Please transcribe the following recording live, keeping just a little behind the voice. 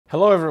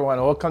Hello everyone,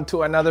 welcome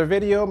to another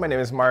video. My name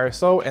is Mario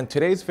So, and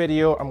today's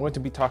video I'm going to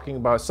be talking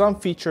about some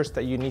features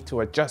that you need to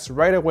adjust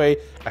right away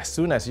as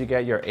soon as you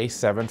get your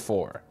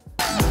A7IV.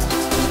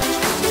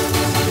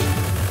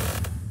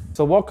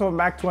 So welcome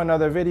back to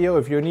another video.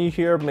 If you're new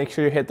here, make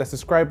sure you hit the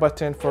subscribe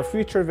button for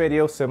future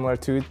videos similar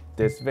to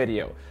this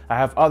video. I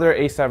have other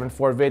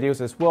A7IV videos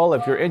as well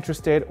if you're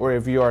interested, or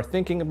if you are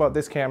thinking about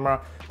this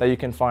camera, that you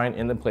can find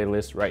in the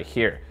playlist right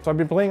here. So I've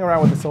been playing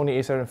around with the Sony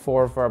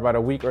A7IV for about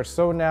a week or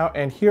so now,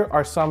 and here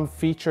are some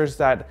features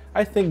that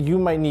I think you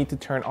might need to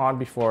turn on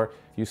before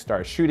you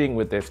start shooting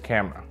with this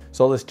camera.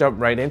 So let's jump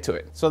right into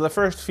it. So the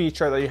first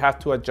feature that you have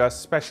to adjust,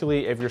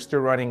 especially if you're still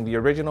running the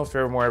original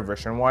firmware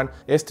version 1,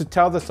 is to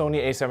tell the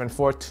Sony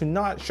A7IV to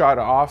not shut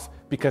off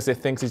because it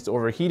thinks it's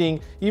overheating,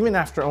 even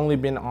after only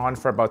been on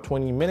for about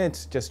 20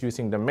 minutes just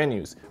using the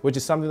menus, which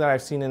is something that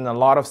I've seen in a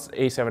lot of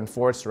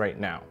A7IVs right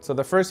now. So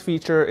the first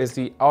feature is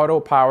the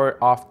auto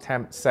power off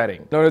temp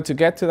setting. In order to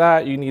get to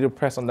that, you need to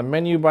press on the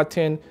menu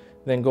button,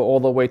 then go all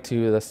the way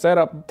to the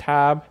setup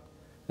tab,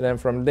 and then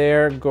from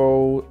there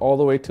go all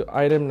the way to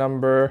item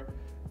number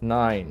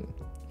 9.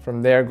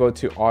 From there go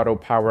to auto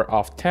power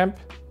off temp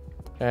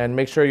and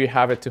make sure you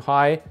have it to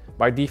high.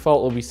 By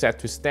default it will be set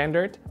to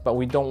standard, but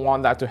we don't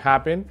want that to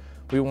happen.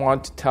 We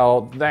want to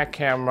tell that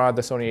camera,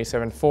 the Sony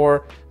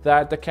A7IV,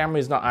 that the camera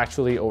is not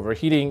actually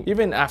overheating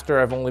even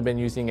after I've only been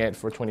using it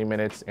for 20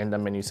 minutes in the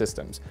menu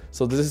systems.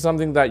 So this is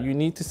something that you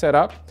need to set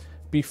up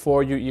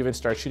before you even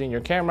start shooting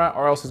your camera,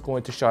 or else it's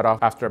going to shut off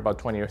after about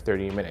 20 or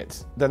 30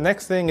 minutes. The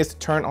next thing is to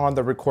turn on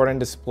the recording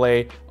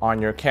display on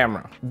your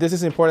camera. This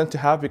is important to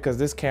have because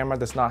this camera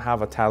does not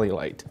have a tally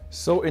light.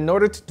 So in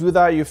order to do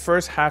that, you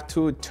first have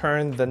to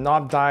turn the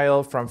knob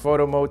dial from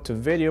photo mode to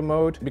video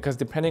mode, because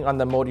depending on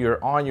the mode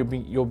you're on,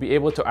 you'll be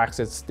able to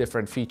access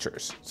different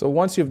features. So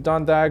once you've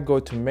done that,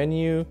 go to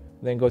menu,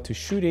 then go to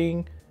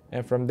shooting,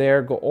 and from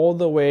there go all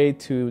the way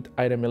to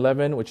item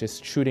 11, which is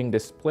shooting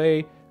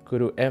display. Go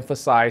to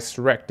emphasize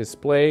rec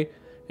display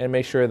and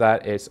make sure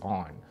that it's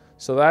on.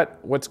 So that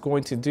what's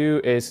going to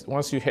do is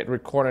once you hit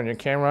record on your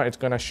camera, it's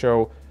going to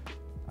show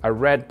a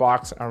red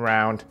box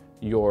around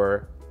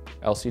your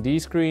LCD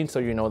screen, so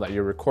you know that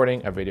you're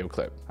recording a video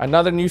clip.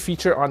 Another new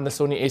feature on the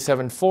Sony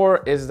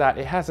A7IV is that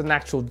it has an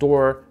actual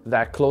door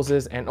that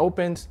closes and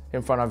opens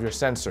in front of your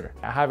sensor.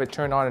 I have it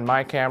turned on in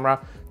my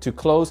camera to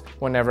close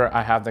whenever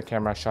I have the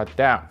camera shut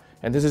down.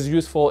 And this is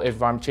useful if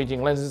I'm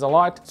changing lenses a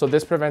lot. So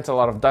this prevents a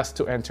lot of dust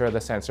to enter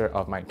the sensor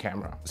of my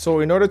camera.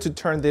 So in order to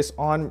turn this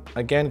on,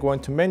 again, go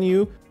into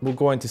menu, we'll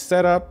go into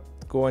setup,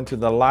 go into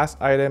the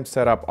last item,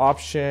 setup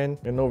option.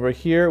 And over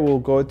here, we'll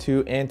go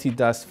to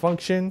anti-dust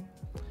function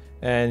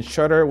and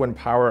shutter when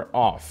power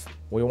off.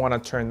 We want to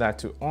turn that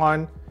to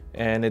on,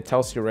 and it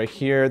tells you right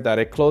here that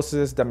it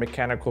closes the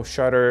mechanical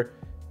shutter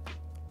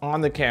on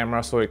the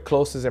camera, so it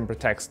closes and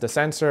protects the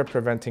sensor,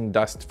 preventing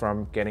dust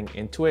from getting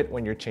into it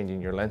when you're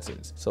changing your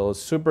lenses. So it's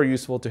super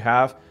useful to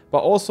have, but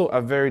also a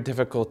very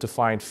difficult to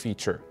find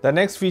feature. The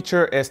next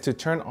feature is to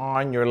turn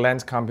on your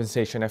lens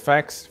compensation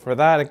effects. For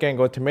that, again,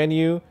 go to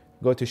menu,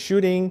 go to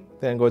shooting,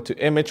 then go to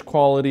image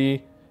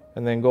quality,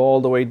 and then go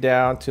all the way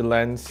down to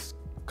lens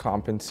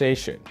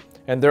compensation.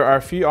 And there are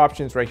a few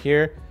options right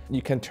here.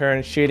 You can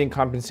turn shading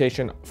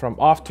compensation from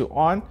off to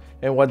on.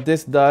 And what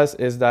this does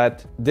is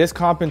that this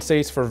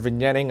compensates for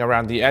vignetting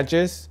around the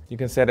edges. You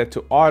can set it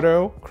to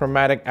auto,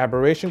 chromatic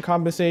aberration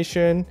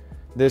compensation.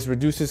 This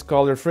reduces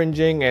color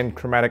fringing and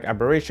chromatic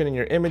aberration in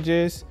your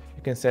images.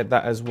 You can set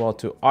that as well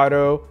to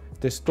auto,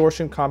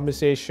 distortion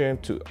compensation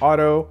to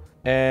auto,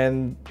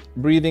 and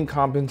breathing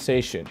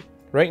compensation.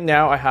 Right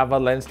now, I have a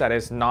lens that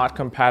is not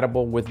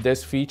compatible with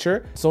this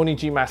feature. Sony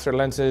G Master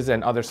lenses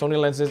and other Sony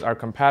lenses are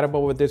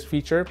compatible with this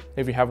feature.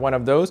 If you have one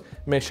of those,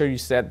 make sure you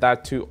set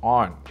that to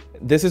on.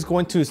 This is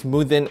going to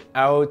smoothen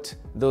out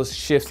those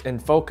shifts in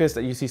focus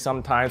that you see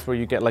sometimes where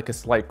you get like a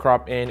slight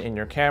crop in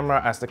your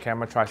camera as the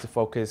camera tries to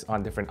focus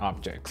on different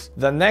objects.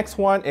 The next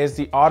one is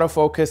the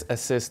autofocus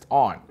assist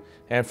on.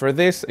 And for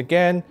this,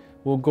 again,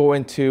 we'll go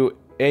into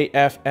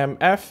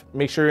AFMF.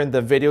 Make sure you're in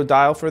the video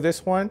dial for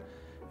this one,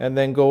 and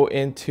then go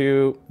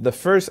into the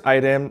first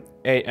item,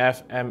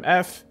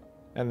 AFMF,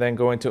 and then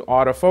go into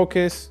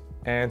autofocus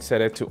and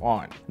set it to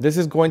on. This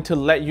is going to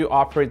let you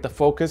operate the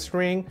focus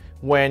ring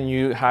when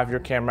you have your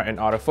camera in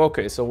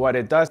autofocus. So what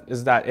it does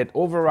is that it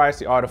overrides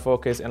the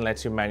autofocus and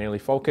lets you manually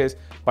focus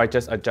by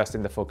just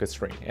adjusting the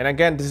focus ring. And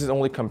again, this is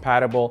only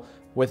compatible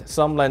with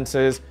some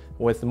lenses,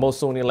 with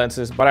most Sony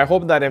lenses, but I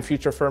hope that in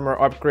future firmware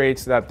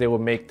upgrades that they will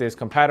make this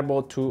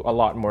compatible to a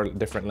lot more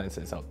different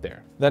lenses out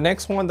there. The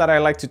next one that I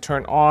like to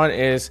turn on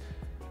is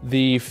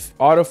the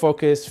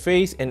autofocus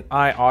face and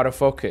eye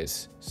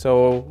autofocus.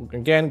 So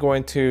again,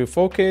 going to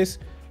focus,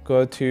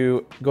 go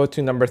to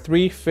number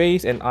 3,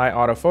 face and eye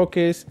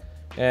autofocus,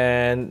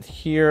 And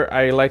here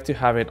I like to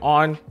have it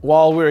on.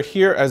 While we're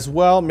here as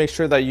well, make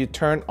sure that you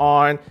turn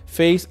on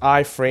face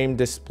eye frame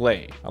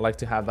display. I like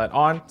to have that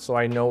on so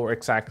I know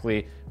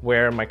exactly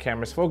where my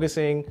camera is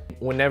focusing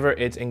whenever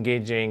it's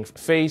engaging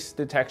face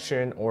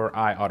detection or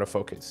eye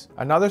autofocus.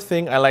 Another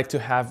thing I like to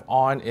have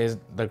on is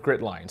the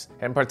grid lines,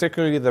 and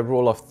particularly the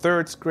rule of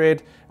thirds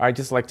grid. I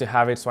just like to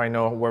have it so I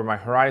know where my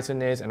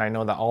horizon is and I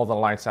know that all the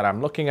lines that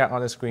I'm looking at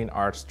on the screen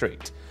are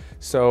straight.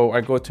 So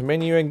I go to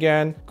menu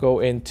again, go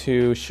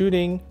into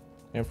shooting,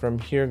 and from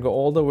here go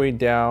all the way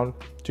down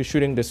to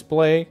shooting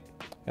display,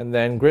 and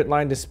then grid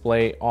line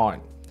display on.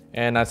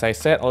 And as I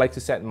said, I like to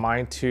set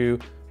mine to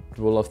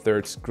rule of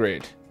thirds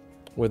grid.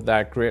 With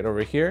that grid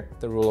over here,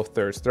 the rule of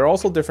thirds. There are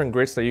also different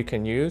grids that you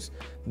can use.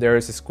 There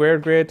is a square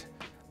grid,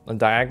 a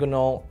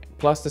diagonal,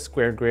 plus the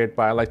square grid,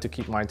 but I like to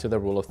keep mine to the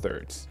rule of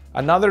thirds.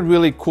 Another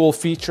really cool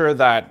feature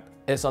that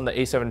is on the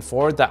A7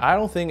 IV that I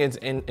don't think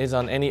is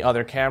on any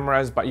other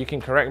cameras, but you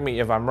can correct me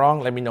if I'm wrong,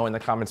 let me know in the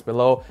comments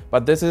below.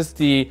 But this is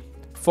the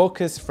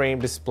focus frame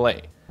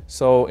display.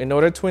 So in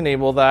order to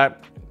enable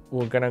that,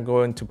 we're gonna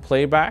go into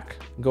playback,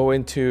 go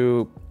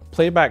into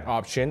playback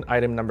option,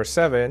 item number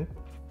 7,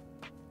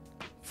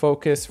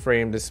 focus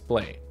frame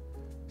display.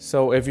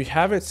 So if you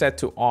have it set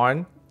to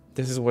on,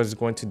 this is what it's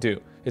going to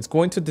do. It's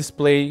going to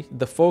display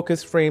the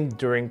focus frame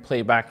during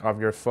playback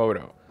of your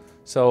photo.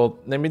 So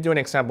let me do an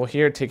example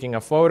here, taking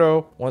a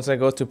photo. Once I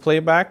go to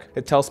playback,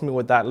 it tells me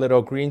with that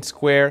little green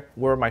square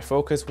where my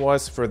focus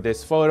was for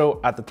this photo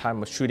at the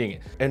time of shooting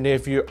it. And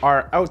if you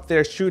are out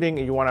there shooting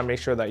and you want to make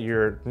sure that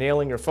you're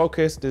nailing your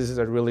focus, this is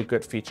a really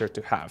good feature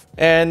to have.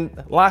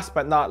 And last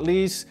but not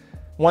least,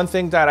 one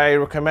thing that I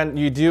recommend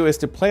you do is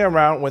to play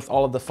around with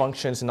all of the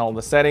functions and all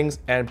the settings,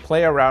 and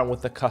play around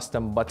with the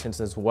custom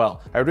buttons as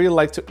well. I really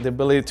like the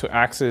ability to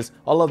access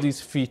all of these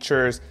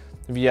features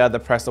via the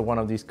press of one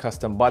of these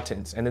custom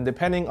buttons. And then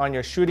depending on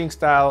your shooting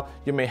style,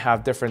 you may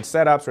have different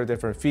setups or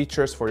different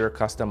features for your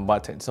custom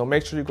buttons. So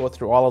make sure you go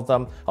through all of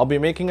them. I'll be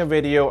making a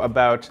video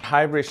about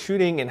hybrid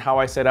shooting and how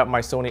I set up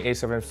my Sony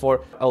A7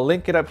 IV. I'll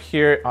link it up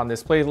here on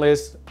this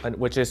playlist,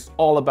 which is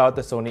all about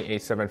the Sony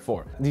A7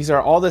 IV. These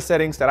are all the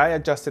settings that I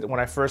adjusted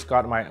when I first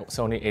got my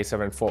Sony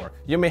A7 IV.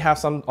 You may have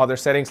some other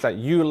settings that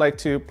you like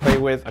to play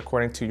with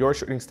according to your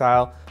shooting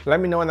style.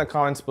 Let me know in the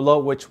comments below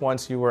which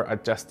ones you were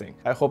adjusting.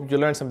 I hope you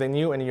learned something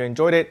new and you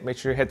enjoyed it. Make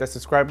sure you hit the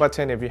subscribe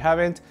button if you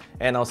haven't,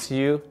 and I'll see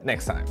you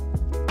next time.